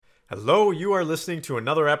Hello, you are listening to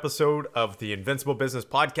another episode of the Invincible Business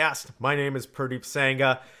Podcast. My name is Purdeep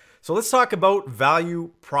Sangha. So let's talk about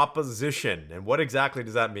value proposition and what exactly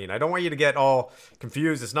does that mean? I don't want you to get all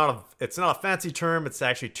confused. It's not a fancy term. It's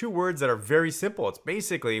actually two words that are very simple. It's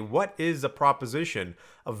basically what is a proposition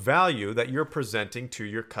of value that you're presenting to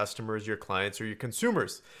your customers, your clients, or your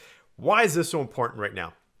consumers. Why is this so important right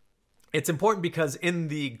now? It's important because in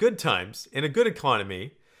the good times, in a good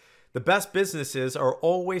economy, the best businesses are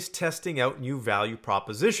always testing out new value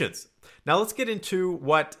propositions. Now let's get into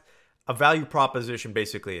what a value proposition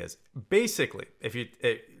basically is. Basically, if you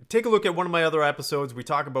take a look at one of my other episodes, we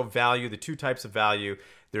talk about value, the two types of value.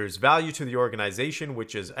 There's value to the organization,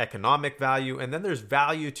 which is economic value, and then there's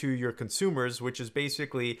value to your consumers, which is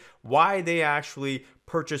basically why they actually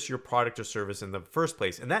purchase your product or service in the first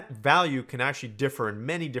place. And that value can actually differ in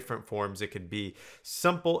many different forms. It could be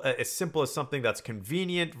simple as something that's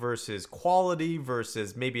convenient versus quality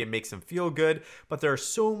versus maybe it makes them feel good. But there are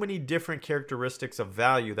so many different characteristics of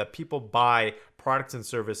value that people buy products and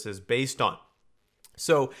services based on.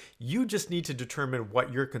 So you just need to determine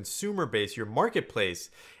what your consumer base, your marketplace,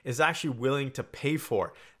 is actually willing to pay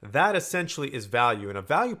for. That essentially is value. And a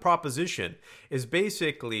value proposition is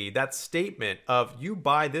basically that statement of you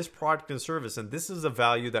buy this product and service, and this is a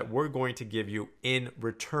value that we're going to give you in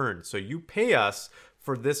return. So you pay us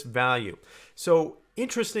for this value. So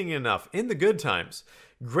interesting enough, in the good times,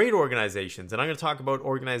 great organizations, and I'm going to talk about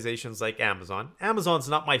organizations like Amazon. Amazon's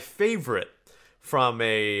not my favorite from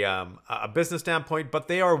a business standpoint, but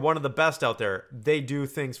they are one of the best out there. They do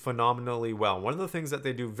things phenomenally well. One of the things that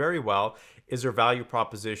they do very well is their value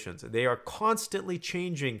propositions. They are constantly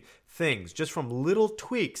changing things just from little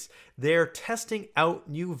tweaks. They're testing out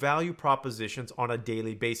new value propositions on a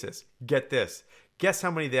daily basis. Get this. Guess how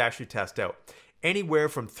many they actually test out? Anywhere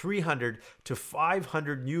from 300 to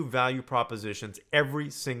 500 new value propositions every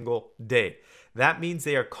single day. That means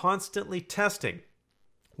they are constantly testing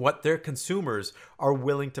what their consumers are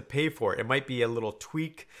willing to pay for. It might be a little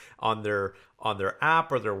tweak on their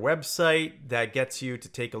app or their website that gets you to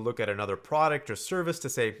take a look at another product or service to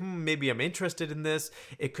say, maybe I'm interested in this.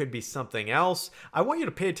 It could be something else. I want you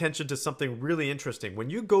to pay attention to something really interesting. When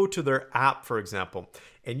you go to their app, for example,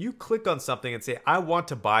 and you click on something and say, I want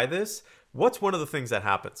to buy this, what's one of the things that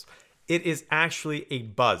happens? It is actually a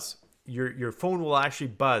buzz. Your phone will actually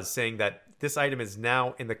buzz saying that this item is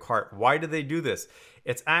now in the cart. Why do they do this?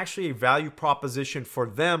 It's actually a value proposition for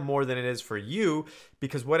them more than it is for you,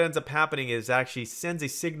 because what ends up happening is actually sends a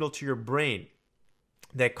signal to your brain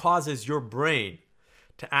that causes your brain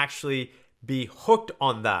to actually be hooked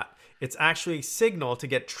on that. It's actually a signal to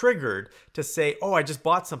get triggered to say, oh, I just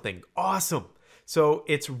bought something. Awesome. So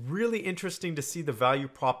it's really interesting to see the value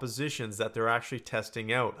propositions that they're actually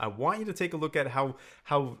testing out. I want you to take a look at how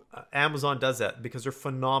Amazon does that because they're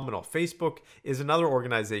phenomenal. Facebook is another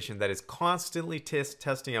organization that is constantly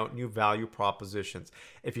testing out new value propositions.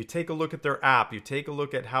 If you take a look at their app, you take a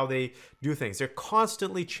look at how they do things, they're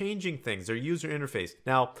constantly changing things, their user interface.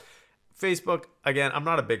 Now, Facebook, again, I'm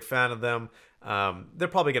not a big fan of them. They're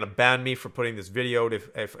probably going to ban me for putting this video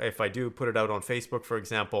if I do put it out on Facebook, for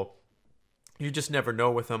example. You just never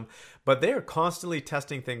know with them, but they are constantly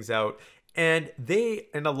testing things out, and they,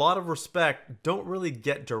 in a lot of respect, don't really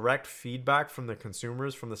get direct feedback from the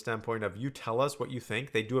consumers from the standpoint of you tell us what you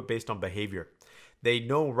think. They do it based on behavior. They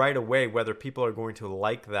know right away whether people are going to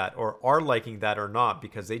like that or are liking that or not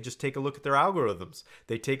because they just take a look at their algorithms.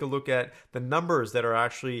 They take a look at the numbers that are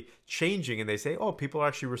actually changing and they say, oh, people are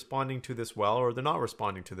actually responding to this well or they're not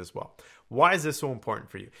responding to this well. Why is this so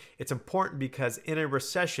important for you? It's important because in a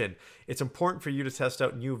recession, it's important for you to test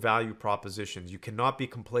out new value propositions. You cannot be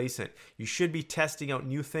complacent. You should be testing out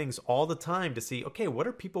new things all the time to see, okay, what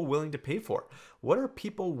are people willing to pay for? What are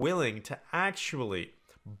people willing to actually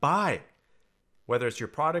buy? Whether it's your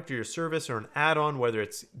product or your service or an add-on, whether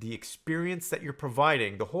it's the experience that you're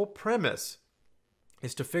providing, the whole premise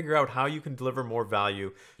is to figure out how you can deliver more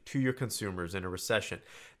value to your consumers in a recession.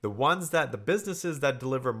 The businesses that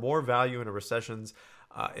deliver more value in a recession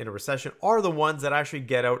are the ones that actually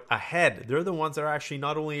get out ahead. They're the ones that are actually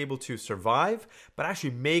not only able to survive, but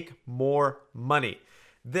actually make more money.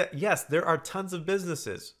 Yes, there are tons of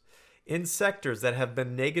businesses in sectors that have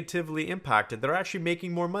been negatively impacted that are actually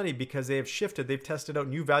making more money because they have shifted. They've tested out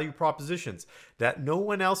new value propositions that no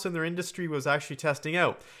one else in their industry was actually testing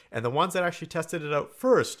out. And the ones that actually tested it out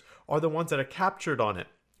first are the ones that are captured on it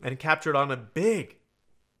and captured on it big.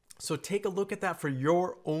 So take a look at that for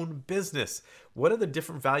your own business. What are the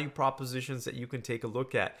different value propositions that you can take a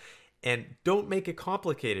look at? And don't make it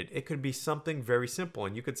complicated. It could be something very simple.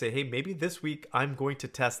 And you could say, hey, maybe this week I'm going to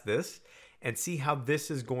test this and see how this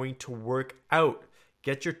is going to work out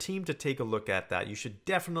Get your team to take a look at that. You should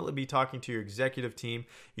definitely be talking to your executive team.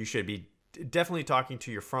 You should be definitely talking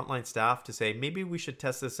to your frontline staff to say, maybe we should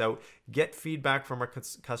test this out, get feedback from our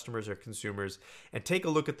customers or consumers, and take a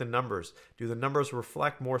look at the numbers. Do the numbers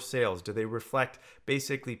reflect more sales? Do they reflect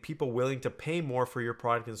basically people willing to pay more for your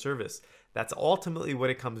product and service? That's ultimately what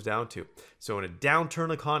it comes down to. So in a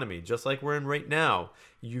downturn economy, just like we're in right now,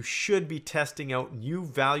 you should be testing out new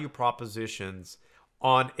value propositions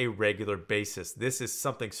on a regular basis. This is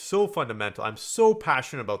something so fundamental. I'm so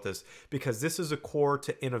passionate about this because this is a core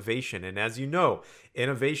to innovation. And as you know,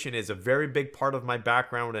 innovation is a very big part of my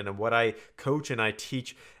background and what I coach and I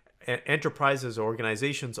teach enterprises,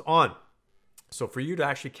 organizations on. So for you to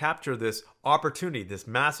actually capture this opportunity, this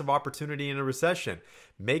massive opportunity in a recession,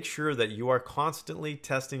 make sure that you are constantly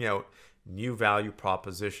testing out new value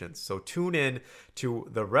propositions. So tune in to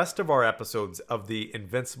the rest of our episodes of the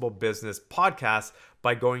Invincible Business Podcast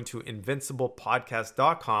by going to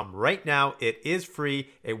invinciblepodcast.com. Right now, it is free.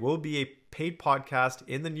 It will be a paid podcast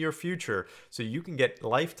in the near future, so you can get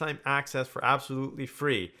lifetime access for absolutely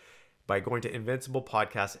free by going to Invincible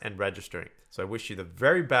Podcast and registering. So I wish you the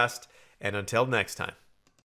very best, and until next time.